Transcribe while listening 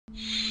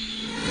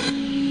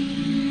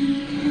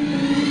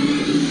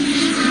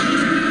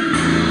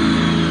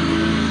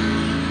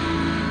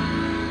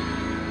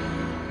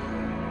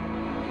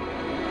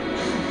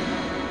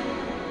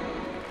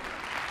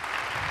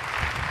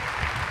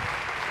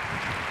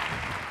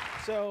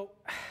So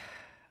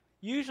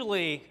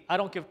usually I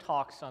don't give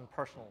talks on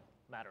personal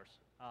matters.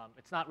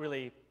 It's not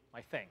really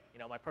my thing. You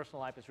know, my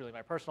personal life is really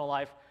my personal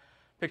life.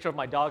 Picture of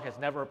my dog has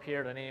never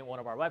appeared on any one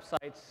of our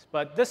websites.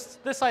 But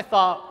this I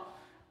thought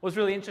was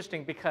really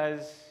interesting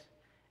because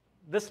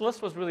this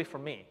list was really for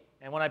me.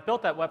 And when I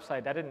built that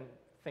website, I didn't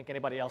think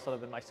anybody else other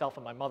than myself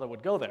and my mother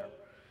would go there.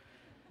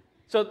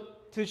 So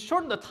to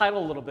shorten the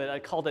title a little bit, I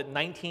called it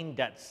 19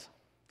 Debts.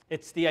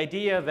 It's the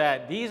idea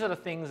that these are the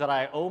things that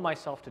I owe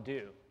myself to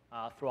do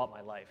throughout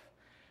my life.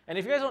 And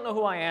if you guys don't know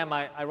who I am,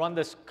 I run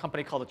this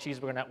company called the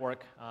Cheeseburger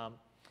Network.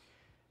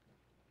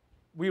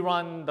 We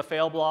run the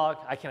Fail blog,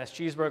 I Can Ask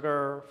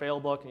Cheeseburger, Fail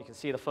book, and you can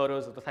see the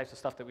photos of the types of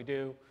stuff that we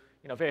do.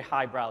 You know, very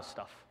highbrow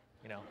stuff,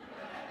 you know.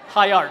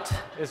 High art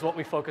is what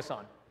we focus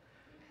on.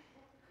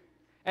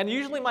 And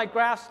usually my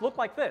graphs look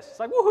like this. It's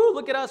like, woohoo,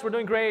 look at us, we're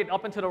doing great,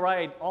 up and to the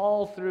right,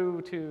 all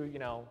through to,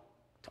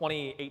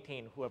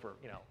 2018, whoever,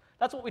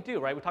 That's what we do,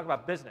 right? We talk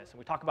about business, and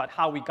we talk about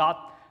how we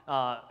got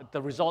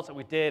the results that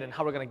we did and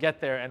how we're going to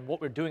get there and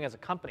what we're doing as a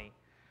company.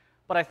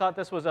 But I thought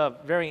this was a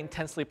very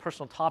intensely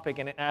personal topic,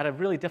 and I had a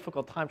really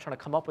difficult time trying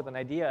to come up with an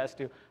idea as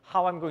to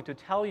how I'm going to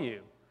tell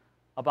you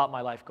about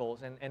my life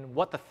goals and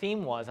what the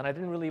theme was, and I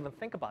didn't really even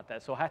think about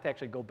that. So I had to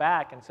actually go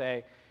back and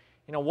say,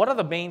 what are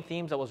the main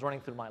themes that was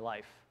running through my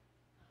life?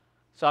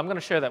 So I'm going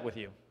to share that with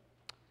you.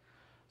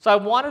 So I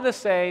wanted to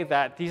say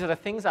that these are the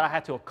things that I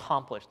had to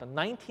accomplish, the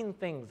 19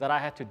 things that I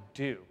had to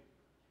do,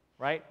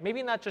 right?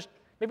 Maybe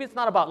it's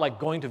not about like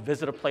going to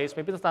visit a place,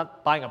 maybe it's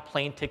not buying a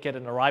plane ticket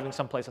and arriving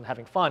someplace and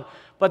having fun,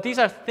 but these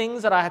are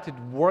things that I had to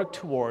work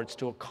towards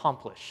to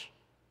accomplish,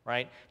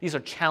 right? These are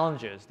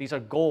challenges, these are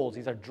goals,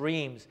 these are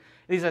dreams,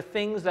 these are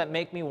things that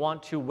make me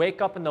want to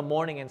wake up in the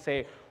morning and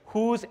say,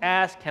 whose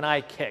ass can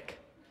I kick,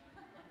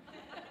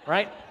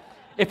 right?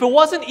 If it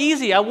wasn't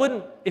easy,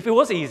 if it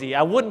was easy,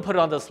 I wouldn't put it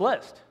on this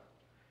list.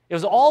 It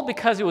was all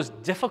because it was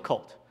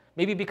difficult.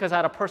 Maybe because I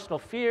had a personal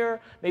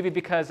fear, maybe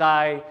because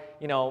I,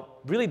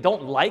 really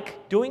don't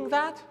like doing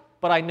that,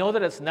 but I know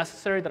that it's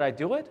necessary that I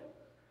do it.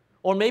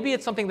 Or maybe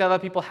it's something that other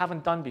people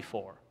haven't done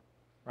before,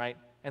 right?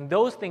 And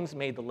those things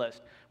made the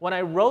list. When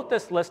I wrote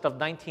this list of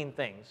 19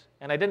 things,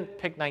 and I didn't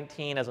pick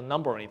 19 as a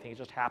number or anything, it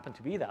just happened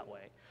to be that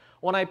way.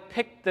 When I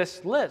picked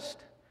this list,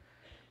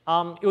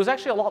 it was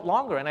actually a lot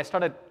longer, and I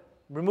started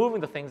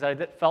removing the things that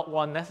I felt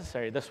were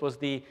unnecessary. This was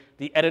the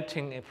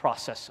editing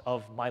process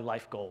of my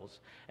life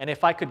goals. And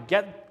if I could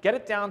get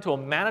it down to a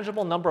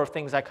manageable number of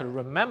things I could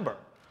remember,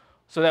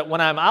 so that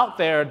when I'm out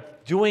there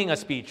doing a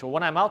speech or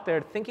when I'm out there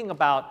thinking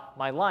about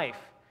my life,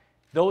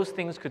 those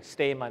things could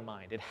stay in my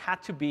mind. It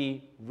had to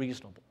be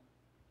reasonable.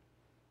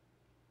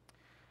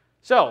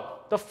 So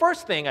the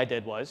first thing I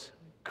did was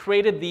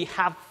created the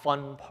have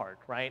fun part,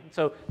 right?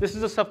 So this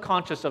is a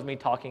subconscious of me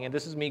talking, and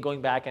this is me going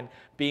back and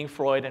being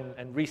Freud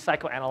and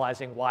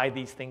re-psychoanalyzing why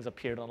these things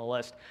appeared on the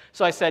list.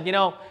 So I said,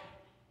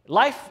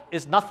 life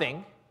is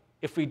nothing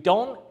if we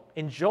don't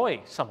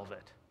enjoy some of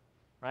it,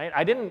 right?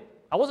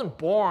 I wasn't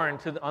born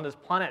on this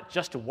planet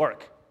just to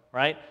work,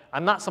 right?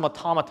 I'm not some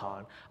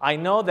automaton. I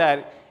know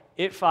that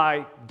if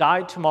I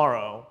died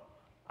tomorrow,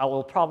 I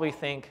will probably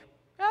think,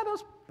 yeah, that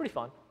was pretty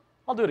fun.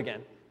 I'll do it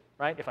again,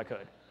 right, if I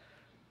could.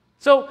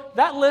 So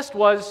that list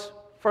was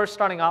first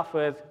starting off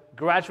with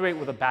graduate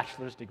with a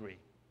bachelor's degree.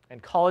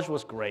 And college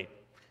was great.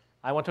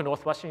 I went to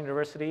Northwestern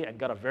University and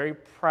got a very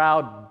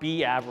proud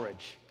B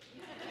average.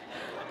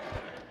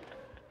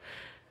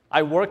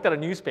 I worked at a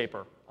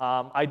newspaper.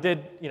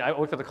 I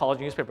worked at the college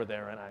newspaper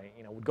there, and I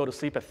would go to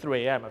sleep at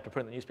 3 a.m. after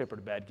putting the newspaper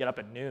to bed, get up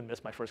at noon,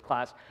 miss my first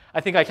class.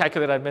 I think I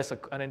calculated I'd miss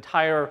an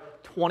entire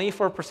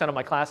 25% of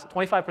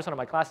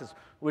my classes,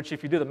 which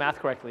if you do the math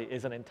correctly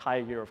is an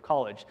entire year of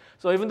college.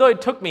 So even though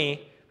it took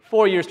me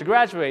 4 years to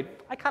graduate,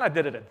 I kind of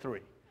did it in 3.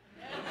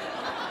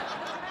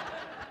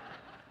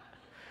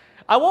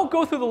 I won't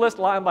go through the list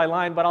line by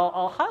line, but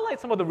I'll highlight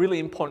some of the really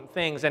important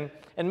things. And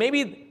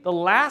maybe the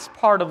last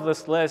part of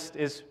this list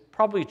is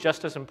probably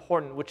just as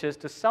important, which is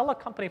to sell a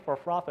company for a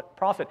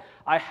profit.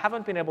 I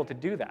haven't been able to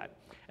do that.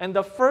 And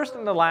the first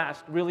and the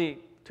last, really,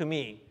 to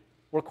me,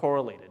 were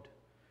correlated.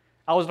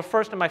 I was the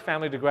first in my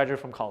family to graduate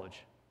from college.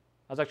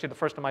 I was actually the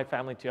first in my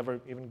family to ever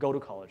even go to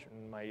college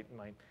in my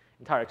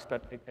entire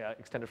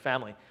extended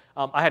family.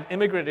 I had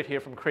immigrated here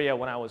from Korea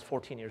when I was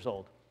 14 years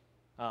old.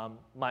 Not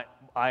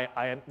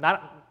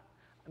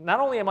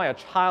only am I a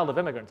child of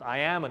immigrants, I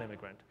am an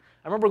immigrant.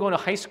 I remember going to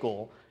high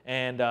school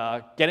and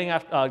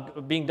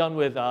being done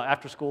with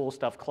after-school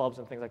stuff, clubs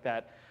and things like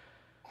that,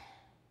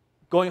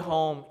 going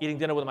home, eating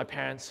dinner with my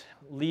parents,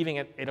 leaving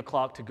at 8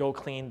 o'clock to go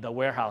clean the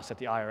warehouse at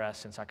the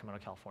IRS in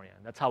Sacramento, California.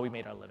 And that's how we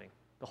made our living.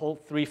 The whole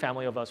 3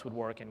 family of us would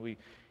work, and we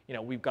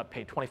got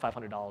paid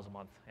 $2,500 a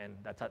month, and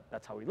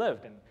that's how we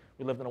lived. And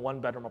we lived in a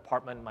 1-bedroom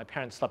apartment. My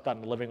parents slept out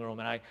in the living room,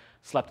 and I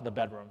slept in the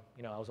bedroom.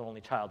 I was an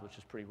only child, which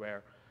is pretty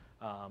rare,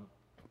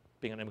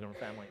 being an immigrant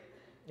family.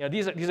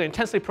 These are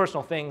intensely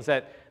personal things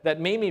that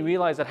made me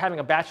realize that having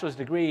a bachelor's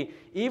degree,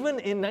 even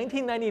in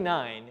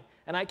 1999,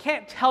 and I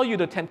can't tell you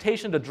the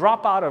temptation to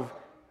drop out of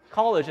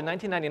college in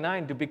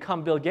 1999 to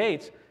become Bill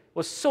Gates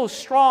was so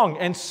strong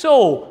and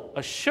so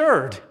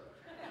assured.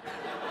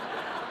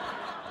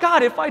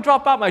 God, if I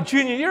drop out my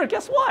junior year,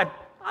 guess what?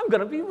 I'm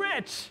going to be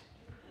rich.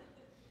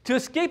 To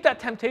escape that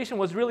temptation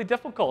was really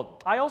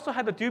difficult. I also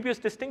had the dubious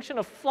distinction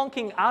of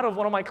flunking out of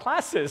one of my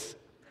classes,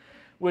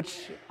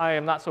 which I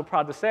am not so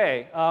proud to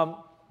say,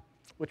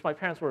 which my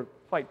parents were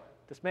quite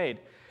dismayed.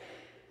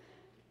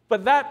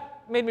 But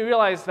that made me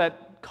realize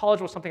that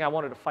college was something I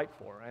wanted to fight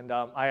for. And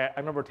I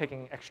remember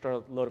taking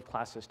extra load of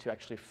classes to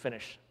actually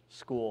finish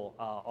school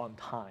on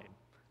time,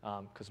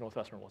 because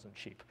Northwestern wasn't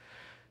cheap.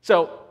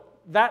 So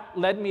that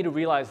led me to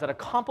realize that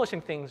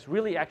accomplishing things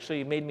really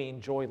actually made me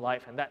enjoy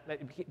life, and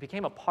that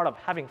became a part of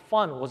having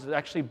fun was to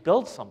actually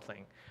build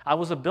something. I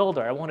was a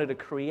builder. I wanted to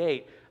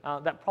create.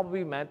 That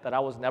probably meant that I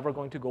was never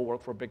going to go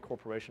work for a big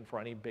corporation for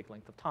any big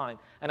length of time,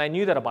 and I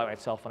knew that about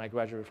myself when I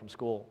graduated from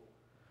school.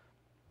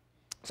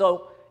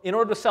 So in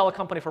order to sell a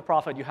company for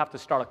profit, you have to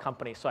start a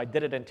company, so I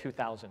did it in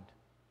 2000.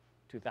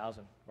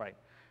 2000, right.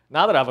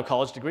 Now that I have a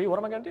college degree, what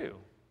am I going to do?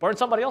 Burn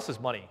somebody else's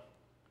money,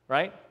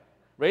 right?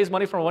 Raise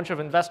money from a bunch of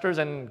investors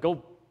and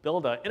go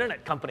build an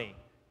internet company,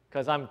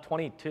 because I'm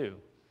 22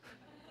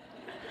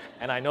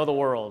 and I know the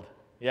world.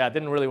 Yeah, it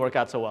didn't really work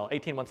out so well.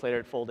 18 months later,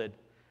 it folded,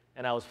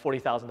 and I was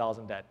 $40,000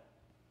 in debt,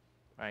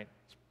 right?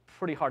 It's a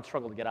pretty hard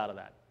struggle to get out of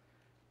that.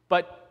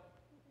 But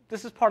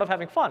this is part of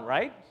having fun,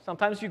 right?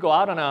 Sometimes you go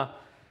out on a,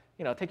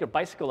 take your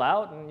bicycle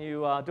out and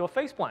you do a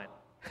face plant.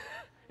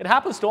 It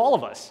happens to all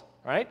of us,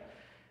 right?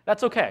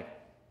 That's okay.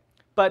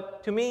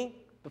 But to me,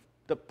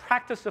 the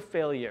practice of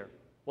failure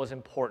was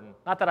important.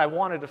 Not that I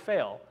wanted to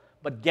fail,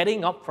 but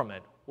getting up from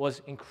it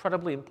was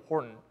incredibly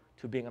important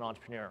to being an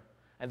entrepreneur.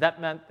 And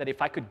that meant that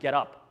if I could get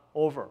up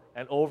over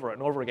and over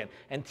and over again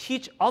and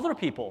teach other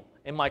people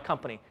in my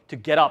company to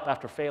get up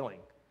after failing,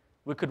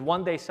 we could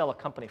one day sell a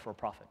company for a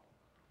profit.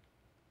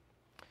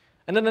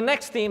 And then the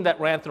next theme that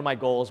ran through my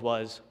goals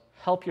was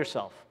help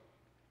yourself.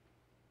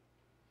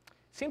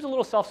 Seems a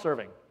little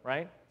self-serving,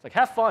 right? It's like,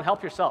 have fun,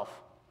 help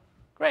yourself.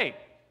 Great.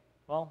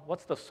 Well,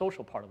 what's the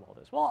social part of all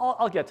this? Well,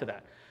 I'll get to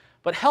that.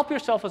 But help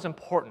yourself is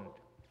important.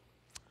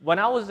 When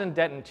I was in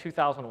debt in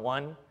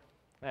 2001,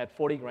 I had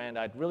 40 grand.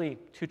 I had really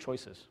two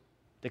choices.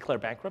 Declare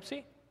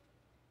bankruptcy,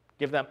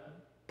 give that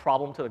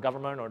problem to the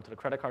government or to the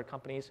credit card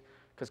companies,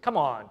 because come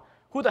on,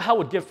 who the hell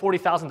would give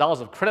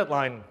 $40,000 of credit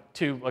line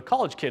to a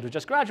college kid who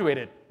just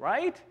graduated,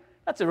 right?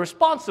 That's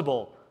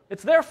irresponsible.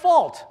 It's their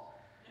fault.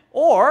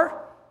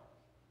 Or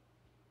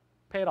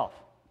pay it off.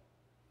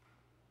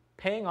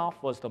 Paying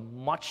off was the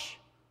much,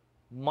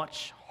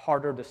 much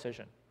harder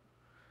decision.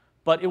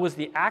 But it was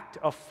the act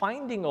of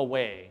finding a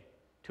way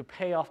to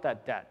pay off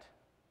that debt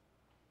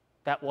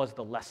that was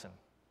the lesson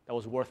that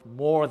was worth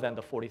more than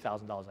the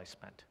 $40,000 I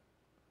spent,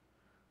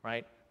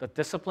 right? The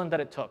discipline that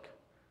it took,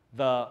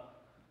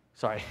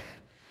 sorry,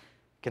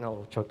 getting a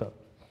little choked up.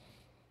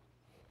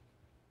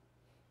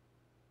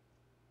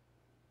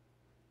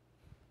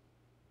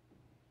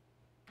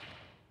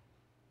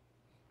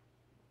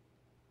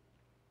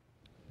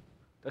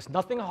 There's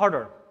nothing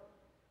harder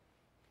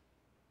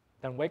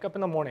than wake up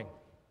in the morning,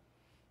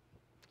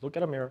 look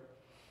at a mirror,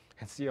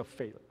 and see a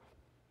failure.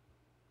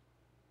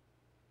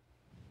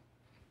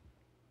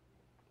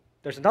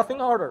 There's nothing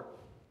harder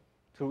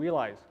to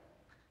realize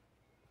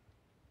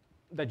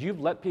that you've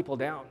let people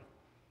down.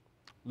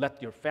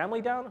 Let your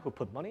family down who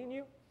put money in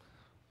you.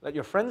 Let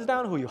your friends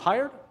down who you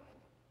hired.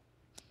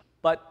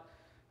 But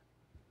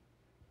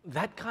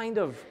that kind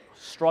of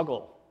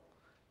struggle,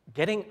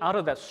 getting out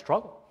of that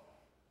struggle,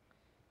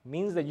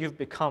 means that you've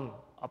become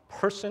a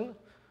person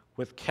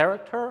with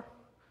character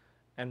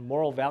and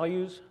moral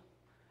values,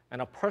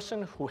 and a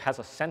person who has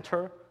a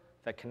center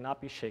that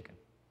cannot be shaken.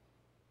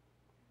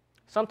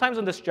 Sometimes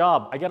in this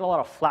job, I get a lot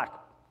of flack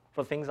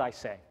for things I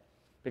say,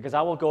 because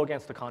I will go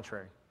against the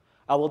contrary.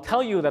 I will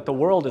tell you that the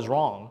world is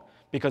wrong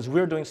because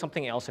we're doing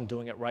something else and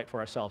doing it right for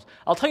ourselves.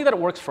 I'll tell you that it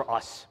works for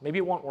us. Maybe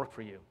it won't work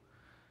for you.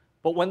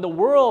 But when the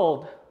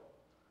world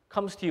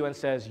comes to you and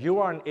says, you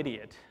are an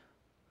idiot,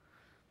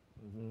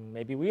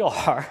 maybe we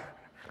are,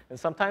 and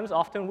sometimes,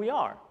 often we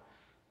are.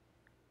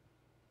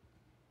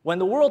 When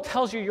the world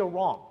tells you you're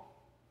wrong,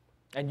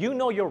 and you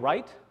know you're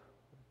right,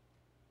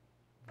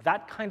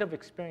 that kind of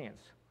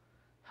experience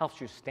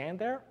helps you stand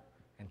there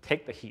and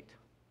take the heat.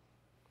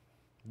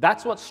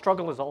 That's what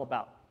struggle is all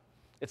about.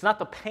 It's not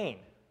the pain.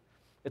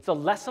 It's a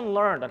lesson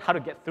learned on how to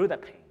get through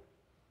that pain.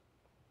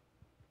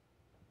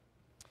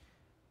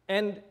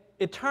 And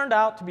it turned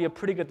out to be a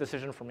pretty good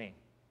decision for me.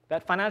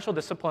 That financial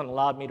discipline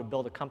allowed me to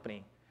build a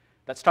company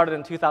that started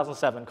in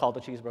 2007 called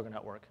the Cheeseburger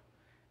Network.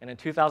 And in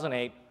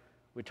 2008,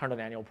 we turned an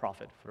annual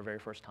profit for the very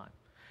first time.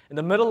 In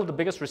the middle of the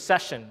biggest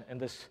recession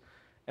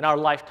in our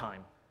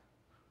lifetime,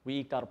 we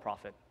eked out a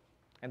profit.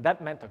 And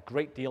that meant a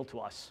great deal to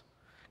us,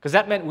 because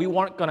that meant we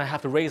weren't going to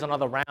have to raise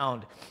another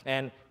round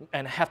and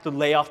have to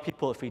lay off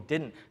people if we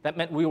didn't. That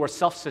meant we were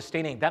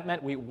self-sustaining. That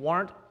meant we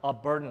weren't a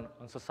burden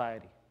on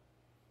society.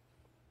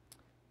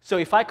 So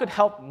if I could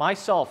help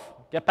myself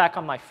get back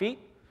on my feet,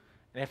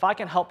 and if I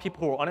can help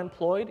people who are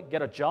unemployed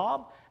get a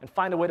job and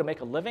find a way to make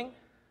a living,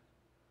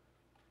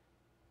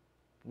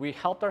 we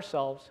helped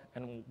ourselves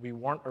and we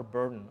weren't a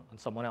burden on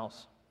someone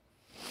else.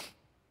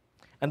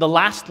 And the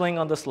last thing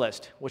on this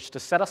list, which is to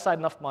set aside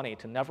enough money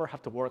to never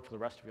have to work for the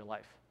rest of your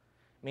life,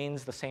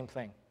 means the same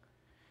thing.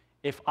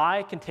 If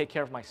I can take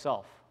care of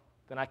myself,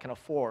 then I can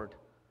afford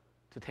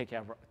to take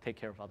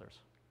care of others.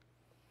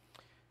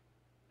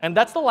 And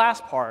that's the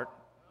last part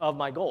of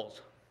my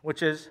goals,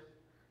 which is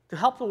to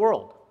help the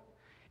world.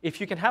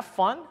 If you can have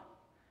fun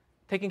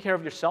taking care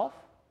of yourself,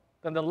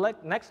 then the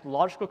next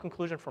logical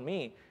conclusion for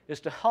me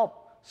is to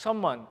help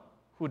someone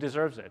who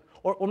deserves it.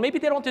 Or maybe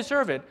they don't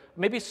deserve it.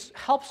 Maybe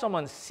help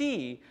someone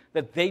see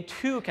that they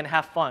too can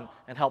have fun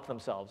and help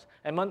themselves.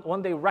 And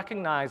when they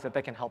recognize that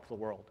they can help the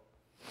world.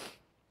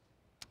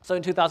 So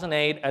in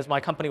 2008, as my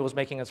company was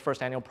making its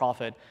first annual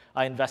profit,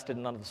 I invested in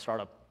another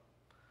startup.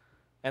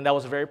 And that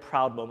was a very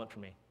proud moment for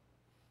me.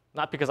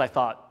 Not because I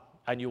thought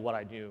I knew what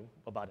I knew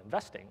about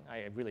investing.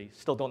 I really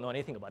still don't know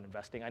anything about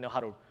investing. I know how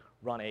to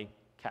run a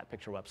cat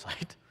picture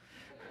website.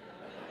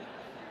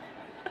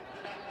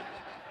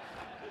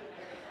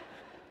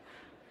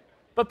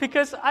 But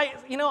because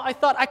I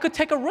thought I could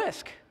take a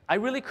risk. I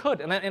really could.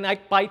 And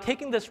by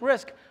taking this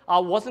risk, I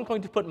wasn't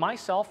going to put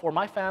myself or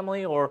my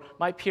family or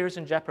my peers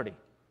in jeopardy,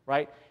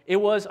 right? It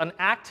was an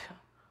act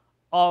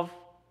of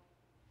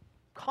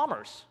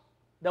commerce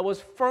that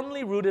was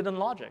firmly rooted in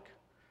logic.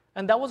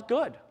 And that was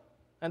good.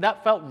 And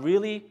that felt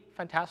really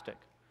fantastic.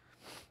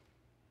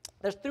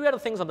 There's 3 other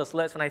things on this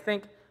list, and I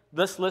think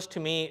this list to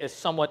me is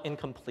somewhat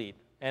incomplete.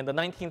 And the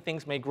 19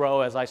 things may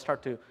grow as I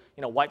start to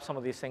wipe some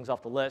of these things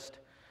off the list.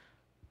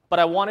 But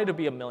I wanted to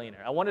be a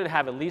millionaire. I wanted to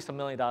have at least $1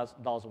 million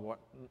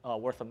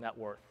worth of net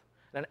worth.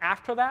 And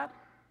after that,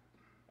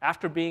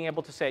 after being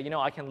able to say,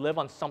 I can live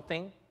on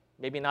something,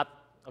 maybe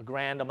not a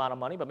grand amount of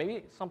money, but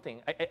maybe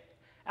something.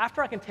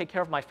 After I can take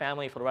care of my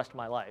family for the rest of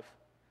my life,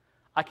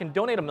 I can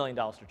donate $1 million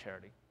to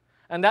charity.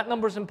 And that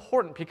number is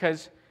important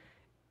because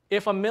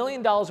if $1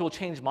 million will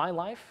change my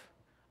life,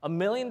 $1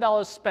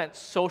 million spent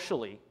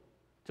socially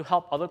to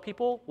help other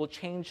people will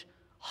change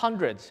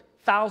hundreds,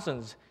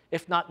 thousands,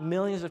 if not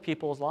millions of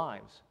people's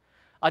lives.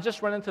 I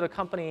just ran into the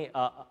company,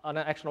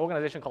 an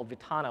organization called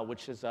Vitana,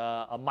 which is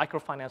a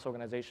microfinance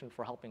organization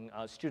for helping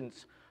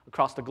students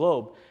across the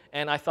globe.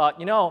 And I thought,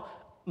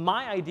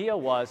 my idea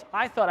was,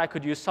 I thought I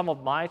could use some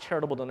of my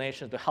charitable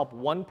donations to help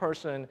one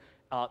person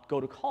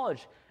go to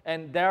college.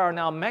 And there are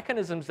now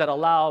mechanisms that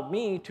allow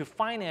me to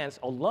finance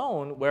a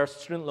loan where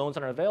student loans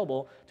are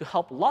available to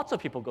help lots of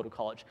people go to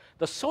college.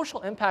 The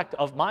social impact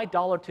of my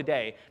dollar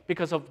today,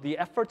 because of the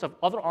efforts of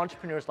other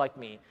entrepreneurs like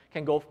me,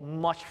 can go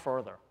much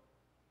further,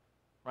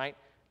 right?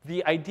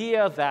 The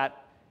idea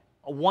that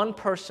one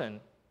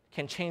person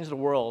can change the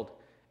world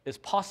is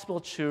possible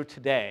true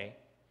today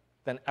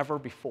than ever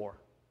before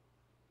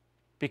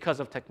because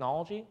of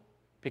technology,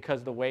 because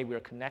of the way we're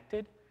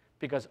connected,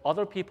 because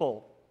other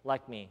people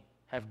like me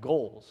have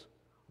goals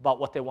about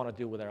what they want to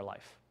do with their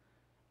life.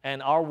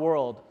 And our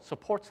world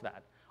supports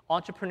that.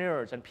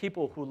 Entrepreneurs and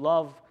people who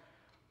love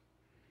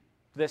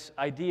this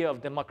idea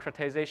of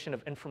democratization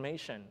of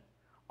information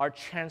are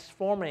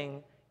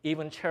transforming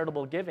even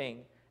charitable giving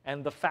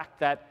and the fact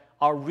that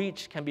our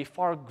reach can be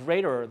far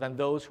greater than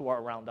those who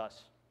are around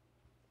us.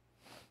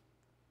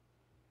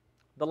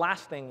 The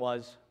last thing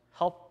was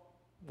help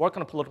work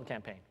on a political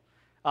campaign.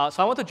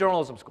 So I went to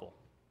journalism school.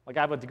 I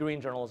have a degree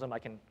in journalism. I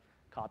can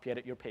copy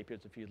edit your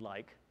papers if you'd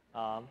like.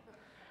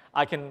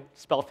 I can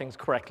spell things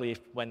correctly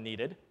when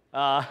needed.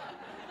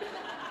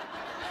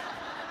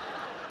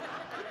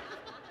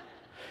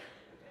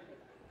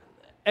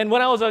 And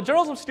when I was a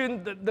journalism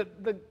student,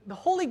 the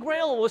holy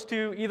grail was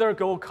to either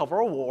go cover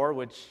a war,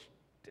 which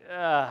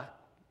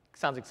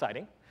sounds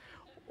exciting,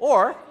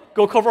 or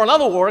go cover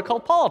another war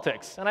called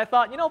politics. And I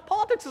thought,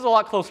 politics is a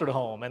lot closer to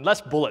home and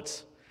less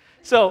bullets.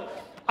 So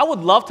I would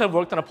love to have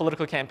worked on a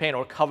political campaign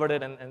or covered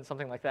it and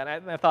something like that.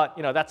 And I thought,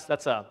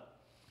 that's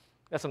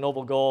a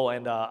noble goal,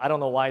 and I don't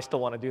know why I still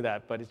want to do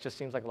that, but it just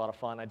seems like a lot of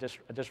fun. I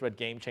just read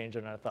Game Changer,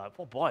 and I thought,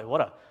 oh boy,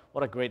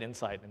 what a great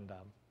insight, and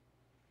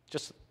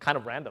just kind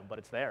of random, but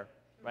it's there,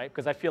 right?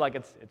 Because I feel like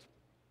it's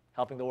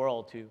helping the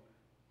world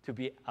to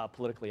be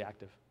politically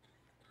active.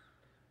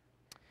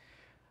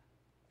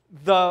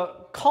 The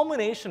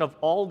culmination of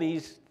all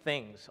these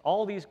things,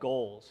 all these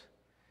goals,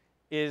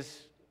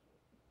 is,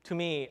 to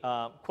me,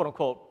 quote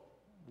unquote,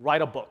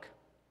 write a book.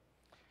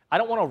 I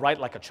don't want to write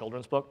like a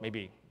children's book.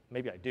 Maybe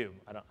I do.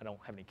 I don't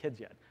have any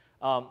kids yet.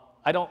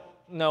 I don't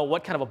know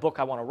what kind of a book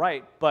I want to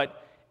write,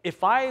 but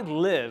if I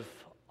live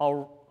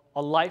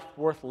a life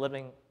worth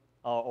living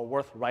or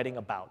worth writing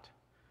about,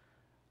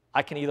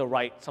 I can either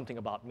write something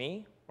about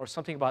me or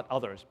something about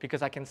others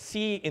because I can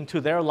see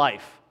into their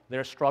life,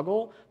 their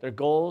struggle, their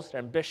goals, their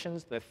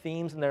ambitions, their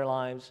themes in their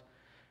lives,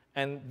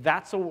 and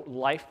that's a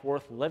life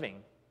worth living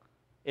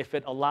if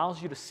it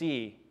allows you to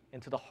see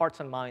into the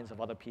hearts and minds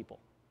of other people.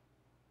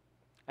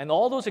 And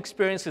all those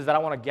experiences that I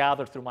want to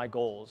gather through my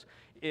goals,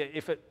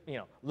 if it,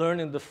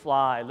 learning to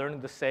fly,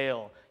 learning to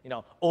sail,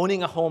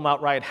 owning a home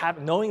outright,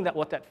 knowing that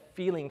what that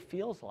feeling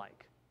feels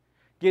like,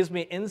 gives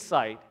me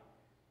insight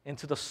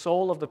into the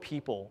soul of the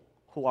people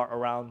who are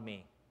around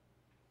me.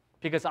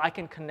 Because I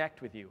can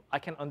connect with you, I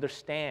can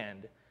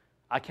understand,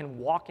 I can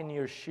walk in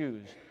your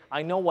shoes.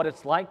 I know what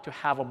it's like to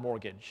have a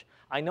mortgage.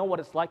 I know what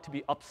it's like to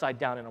be upside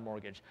down in a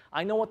mortgage.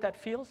 I know what that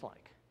feels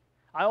like.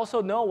 I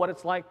also know what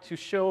it's like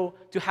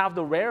to have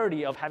the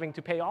rarity of having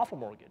to pay off a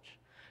mortgage.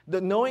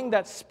 Knowing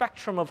that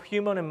spectrum of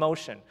human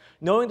emotion,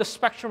 knowing the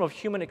spectrum of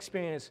human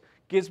experience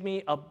gives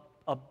me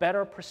a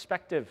better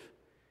perspective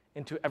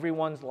into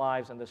everyone's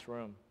lives in this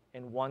room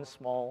in one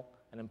small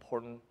and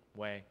important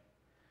way.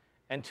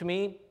 And to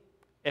me,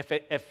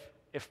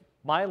 if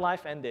my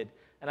life ended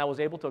and I was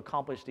able to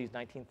accomplish these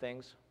 19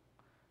 things,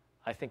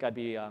 I think I'd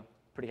be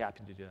pretty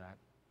happy to do that.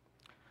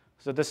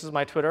 So this is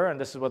my Twitter, and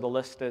this is where the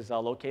list is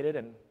located,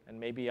 and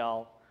maybe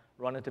I'll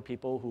run into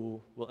people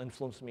who will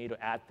influence me to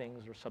add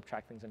things or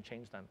subtract things and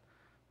change them.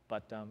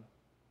 But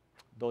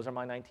those are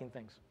my 19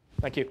 things.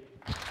 Thank you.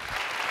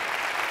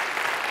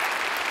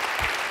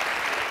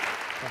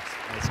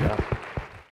 Nice job.